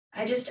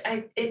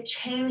 It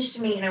changed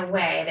me in a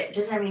way that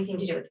doesn't have anything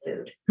to do with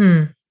food.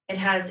 It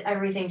has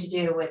everything to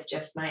do with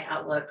just my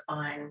outlook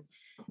on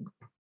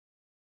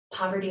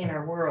poverty in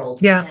our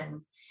world. Yeah.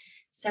 And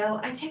so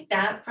I take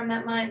that from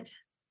that month.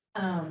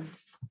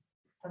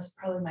 That's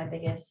probably my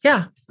biggest.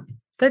 Yeah,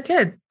 that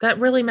did. That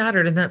really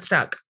mattered, and that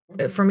stuck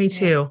for me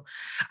too.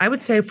 I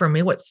would say for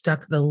me, what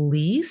stuck the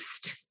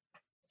least,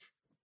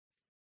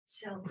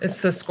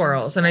 it's the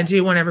squirrels. And I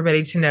do want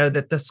everybody to know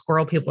that the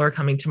squirrel people are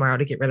coming tomorrow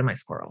to get rid of my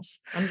squirrels.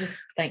 I'm just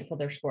thankful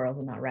they're squirrels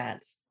and not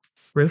rats.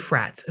 Roof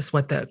rats is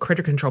what the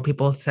critter control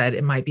people said.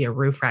 It might be a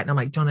roof rat. And I'm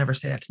like, don't ever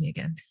say that to me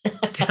again.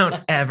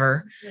 Don't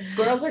ever.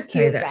 Squirrels are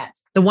cute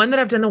rats. The one that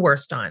I've done the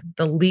worst on,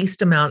 the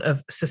least amount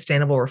of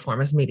sustainable reform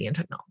is media and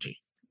technology.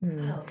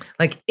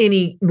 Like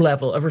any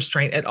level of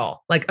restraint at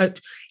all. Like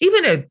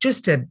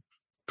just a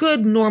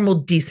good, normal,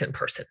 decent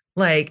person.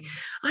 Like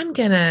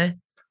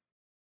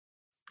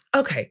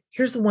okay,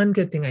 here's the one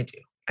good thing I do.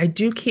 I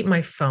do keep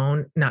my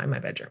phone not in my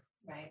bedroom.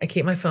 Right. I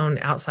keep my phone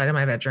outside of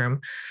my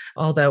bedroom.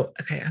 Although,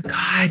 okay,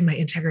 God, my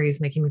integrity is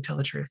making me tell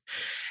the truth.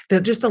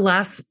 Just the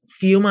last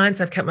few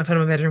months, I've kept my phone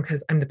in my bedroom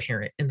because I'm the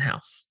parent in the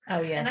house.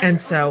 Oh, yeah. And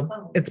so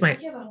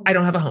I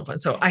don't have a home phone.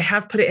 So I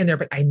have put it in there,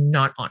 but I'm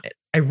not on it.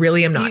 I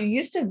really am not. You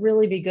used to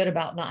really be good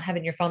about not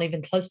having your phone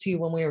even close to you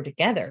when we were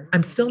together.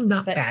 I'm still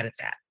not bad at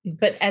that.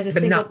 But as a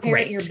single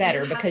parent, you're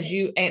better because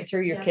you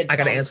answer your kids' I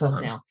got to answer the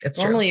phone now. It's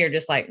Normally true. You're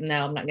just like,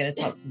 no, I'm not going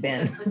to talk to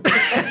Ben.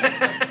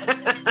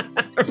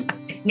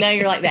 Now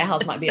you're like, that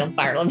house might be on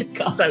fire. Let me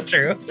go. So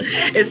true.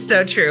 It's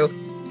so true.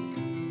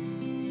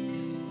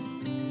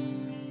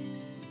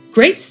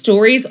 Great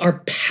stories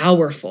are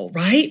powerful,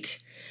 right?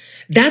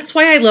 That's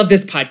why I love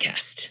this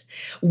podcast.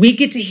 We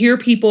get to hear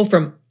people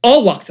from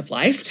all walks of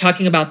life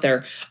talking about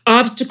their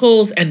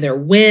obstacles and their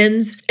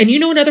wins. And you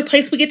know another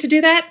place we get to do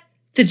that?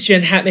 The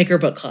Jen Hatmaker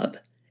Book Club.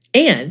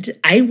 And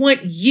I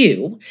want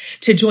you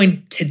to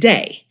join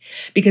today,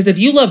 because if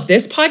you love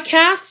this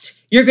podcast,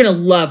 you're going to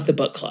love the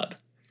book club.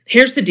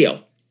 Here's the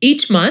deal.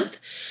 Each month,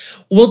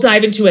 we'll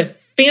dive into a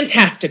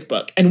fantastic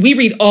book, and we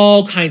read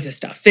all kinds of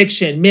stuff: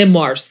 fiction,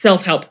 memoirs,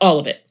 self-help, all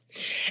of it.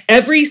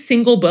 Every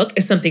single book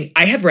is something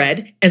I have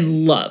read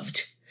and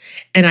loved,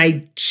 and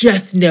I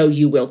just know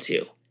you will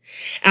too.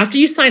 After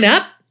you sign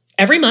up,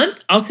 every month,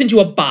 I'll send you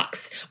a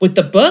box with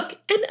the book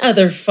and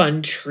other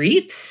fun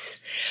treats.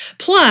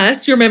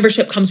 Plus, your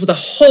membership comes with a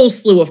whole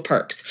slew of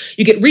perks.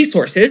 You get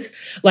resources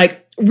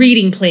like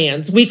reading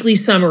plans, weekly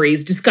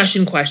summaries,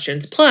 discussion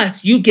questions.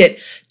 Plus, you get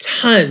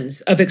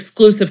tons of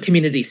exclusive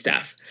community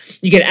stuff.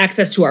 You get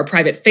access to our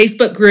private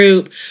Facebook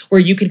group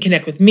where you can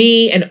connect with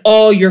me and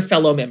all your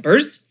fellow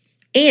members.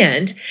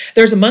 And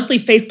there's a monthly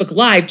Facebook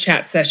Live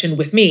chat session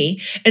with me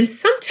and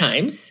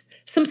sometimes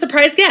some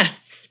surprise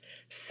guests.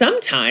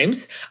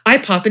 Sometimes I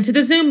pop into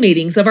the Zoom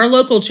meetings of our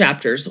local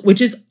chapters,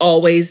 which is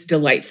always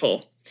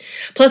delightful.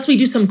 Plus, we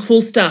do some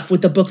cool stuff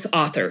with the book's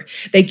author.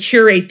 They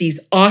curate these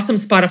awesome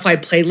Spotify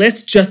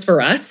playlists just for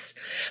us.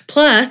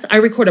 Plus, I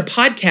record a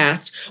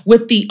podcast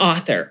with the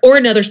author or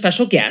another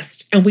special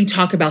guest, and we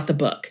talk about the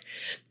book.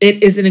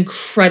 It is an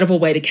incredible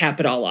way to cap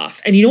it all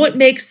off. And you know what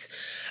makes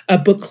a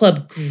book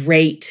club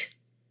great?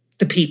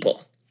 The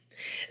people.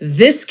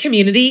 This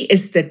community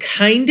is the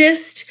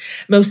kindest,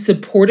 most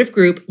supportive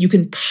group you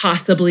can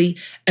possibly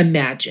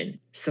imagine.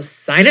 So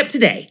sign up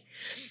today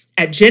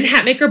at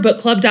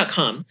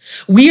JenHatmakerBookClub.com.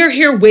 We are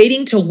here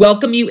waiting to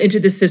welcome you into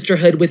the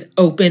sisterhood with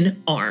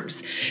open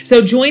arms.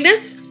 So join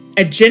us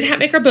at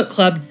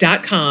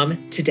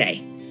JenHatmakerBookClub.com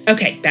today.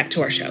 Okay, back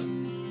to our show.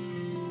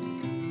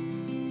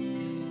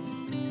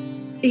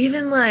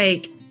 Even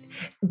like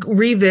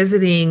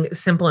revisiting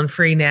Simple and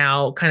Free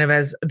now, kind of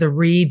as the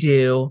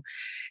redo,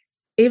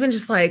 even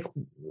just like,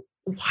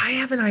 why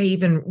haven't I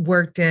even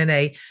worked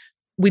in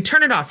we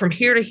turn it off from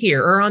here to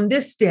here or on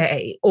this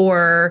day,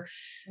 or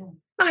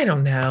I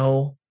don't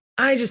know.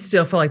 I just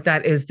still feel like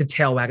that is the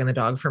tail wagging the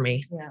dog for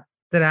me. Yeah.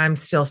 That I'm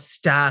still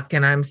stuck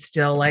and I'm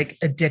still like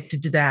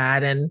addicted to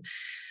that. And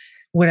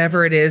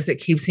whatever it is that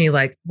keeps me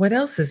like, what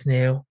else is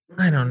new?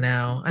 I don't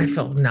know. I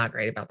feel not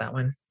great about that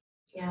one.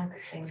 Yeah.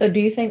 So do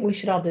you think we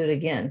should all do it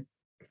again?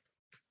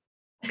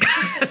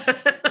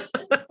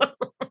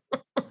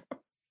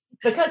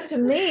 Because to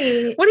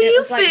me, what do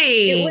you think?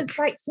 It was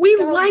like we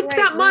liked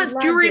that month.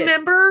 Do you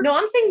remember? No,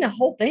 I'm saying the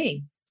whole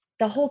thing.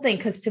 The whole thing.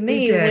 Because to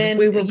me, when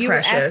we were you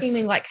precious. were asking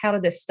me like, how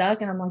did this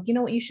stuck? And I'm like, you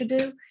know what you should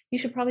do? You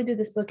should probably do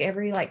this book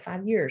every like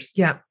 5 years.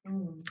 Yeah.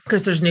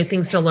 Because there's new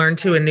things to learn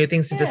to and new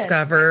things to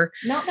discover.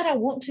 Not that I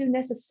want to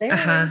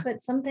necessarily,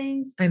 but some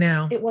things. I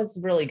know. It was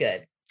really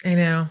good. I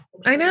know.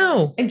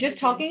 And just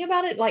talking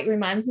about it like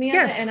reminds me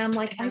of it. And I'm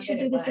like, I should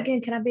do this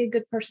again. Can I be a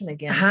good person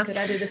again? Could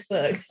I do this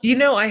book? You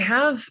know, I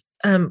have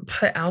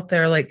put out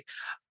there like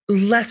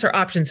lesser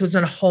options. So it's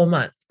not a whole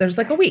month. There's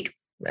like a week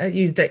that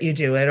you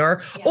do it,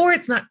 or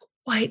it's not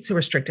quite so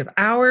restrictive.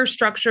 Our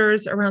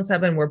structures around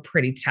 7 were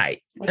pretty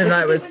tight. And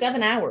that was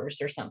 7 hours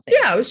or something.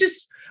 Yeah, it was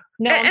just.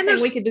 No, I'm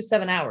saying we could do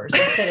 7 hours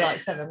instead of like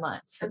 7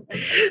 months.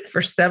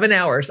 For 7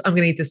 hours, I'm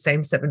going to eat the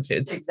same 7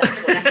 foods.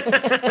 Exactly.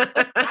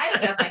 I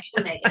don't know if I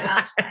can make it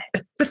out.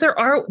 But there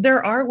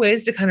are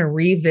ways to kind of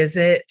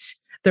revisit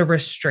the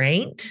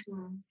restraint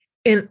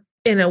in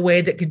a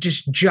way that could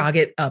just jog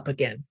it up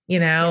again, you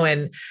know? Yeah.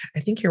 And I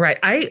think you're right.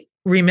 I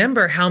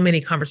remember how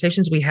many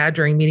conversations we had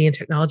during Media and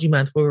Technology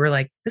Month where we were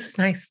like, this is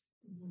nice.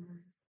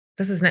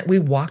 This is not, we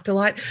walked a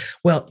lot.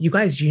 Well, you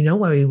guys, you know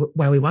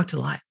why we walked a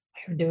lot.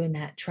 We were doing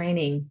that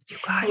training. You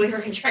guys, we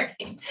were in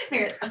training.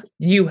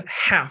 You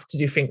have to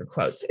do finger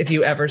quotes if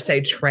you ever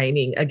say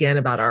training again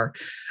about our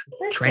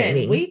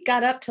training. We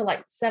got up to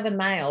like 7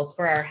 miles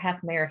for our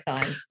half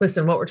marathon.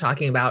 Listen, what we're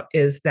talking about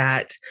is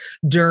that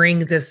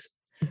during this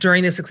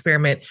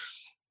experiment,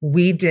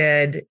 we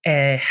did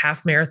a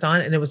half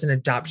marathon, and it was an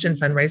adoption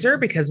fundraiser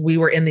because we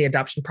were in the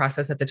adoption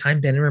process at the time.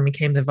 Ben and Remy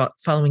came the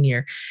following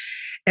year.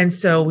 And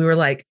so we were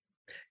like,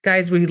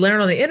 guys, we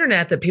learned on the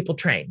internet that people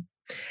train.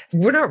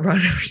 We're not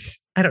runners.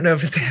 I don't know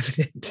if it's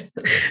evident.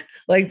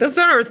 Like, that's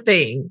not our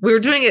thing. We were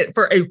doing it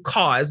for a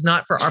cause,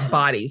 not for our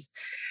bodies.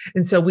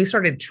 And so we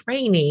started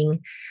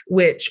training,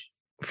 which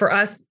for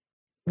us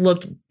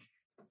looked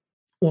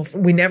Well,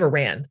 we never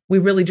ran. We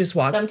really just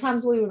walked.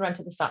 Sometimes we would run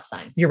to the stop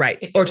sign. You're right.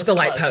 If Or it to was the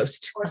light close.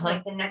 post, Or to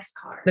like the next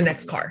car. the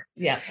next car.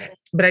 Yeah.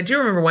 But I do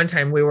remember one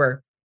time we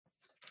were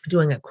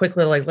doing a quick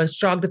little, like, let's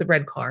jog to the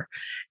red car.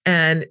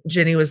 And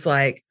Jenny was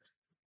like,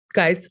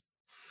 guys,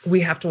 we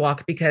have to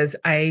walk because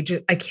I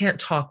can't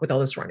talk with all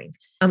this running.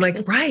 I'm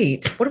like,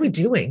 right. What are we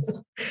doing?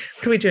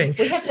 What are we doing?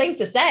 We have things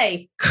to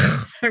say.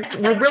 We're I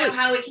don't really, know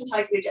how we can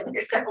talk to each other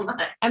so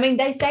much. I mean,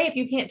 they say if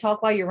you can't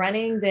talk while you're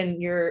running, then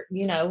your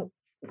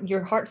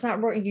heart's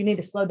not working. You need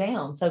to slow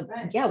down. So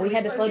Right. yeah, So we we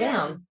had to slowed slow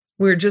down. down.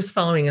 we're just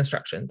following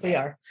instructions. We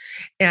are.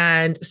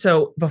 And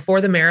so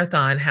before the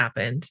marathon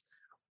happened,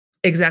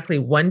 exactly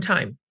one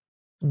time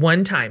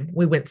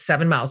we went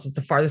 7 miles. It's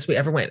the farthest we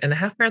ever went. And a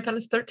half marathon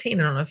is 13.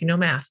 I don't know if you know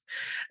math.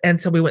 And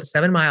so we went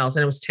 7 miles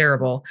and it was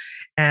terrible.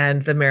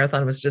 And the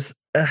marathon was just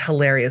a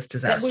hilarious But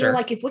disaster. we were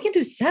like, if we can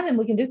do 7,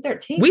 we can do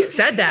 13. We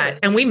said that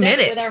and we said meant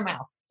with it. our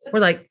mouth. We're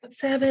like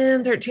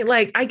 7, 13.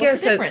 Like, I What's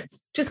guess the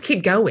difference? just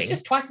keep going. It's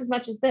just twice as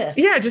much as this.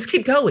 Yeah, just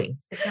keep going.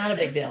 It's not a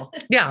big deal.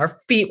 Yeah, our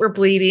feet were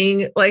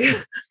bleeding. Like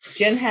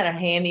Jen had a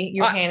hammy.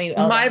 Your hammy.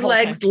 my the whole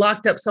legs time.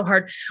 locked up so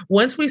hard.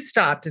 Once we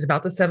stopped at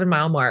about the 7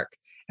 mile mark,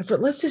 I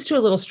thought, let's just do a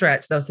little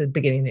stretch. That was the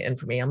beginning of the end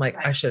for me. I'm like,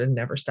 Right. I should have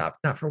never stopped,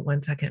 not for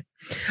 1 second.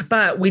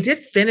 But we did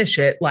finish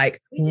it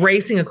like We did.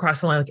 racing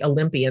across the line like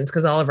Olympians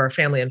because all of our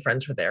family and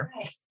friends were there.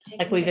 Right.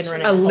 Like we've been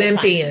running pictures. the whole time.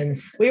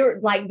 Olympians. We were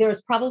like, there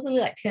was probably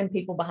like 10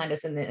 people behind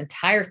us in the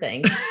entire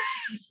thing.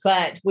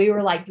 But we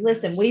were like,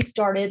 listen, we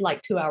started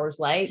like 2 hours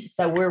late.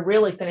 So we're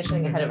really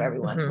finishing ahead of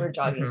everyone. Mhm, We're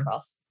jogging mhm.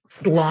 across.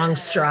 Long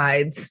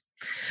strides.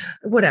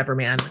 Whatever,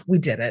 man. We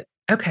did it.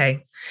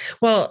 Okay.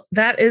 Well,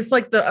 that is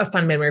like a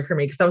fun memory for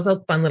me because that was a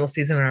fun little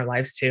season in our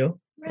lives too.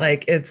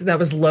 Right. Like that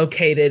was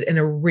located in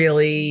a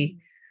really,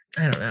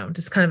 I don't know,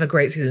 just kind of a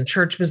great season.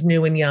 Church was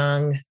new and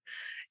young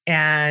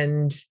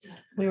and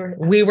We were.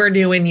 we were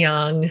new and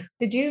young.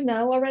 Did you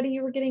know already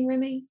you were getting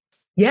Remy?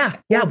 Yeah.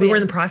 Yeah. Or We were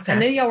in Ben? the process. I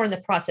knew y'all were in the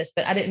process,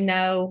 but I didn't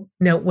know.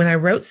 No, when I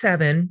wrote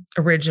 7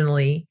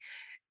 originally,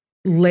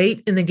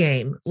 late in the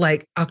game,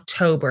 like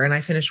October, and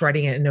I finished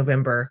writing it in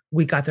November,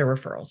 we got their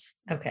referrals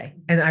Okay.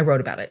 and I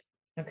wrote about it.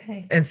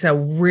 Okay. And so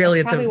really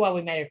That's at probably the, why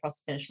we made it across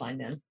the finish line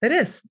then. it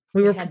is,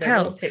 we were had the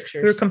little compelled.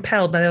 pictures. We were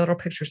compelled by the little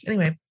pictures.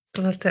 Anyway,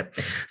 so that's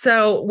it.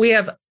 So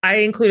I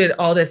included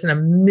all this and a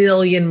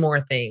million more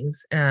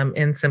things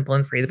in Simple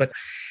and Free, the book.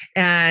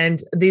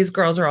 And these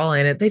girls are all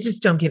in it. They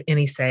just don't get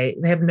any say.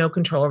 They have no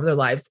control over their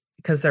lives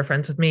because they're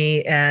friends with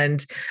me.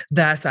 And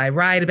thus I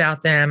write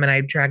about them and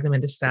I drag them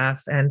into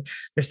stuff. And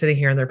they're sitting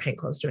here in their paint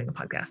clothes doing a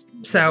podcast.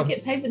 So We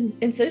get paid in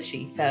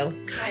sushi. So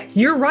Right.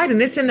 you're right.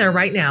 And it's in there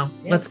right now.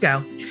 Yeah. Let's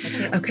go. I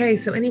can't- Okay.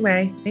 So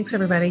anyway, thanks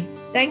everybody.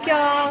 thank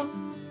y'all.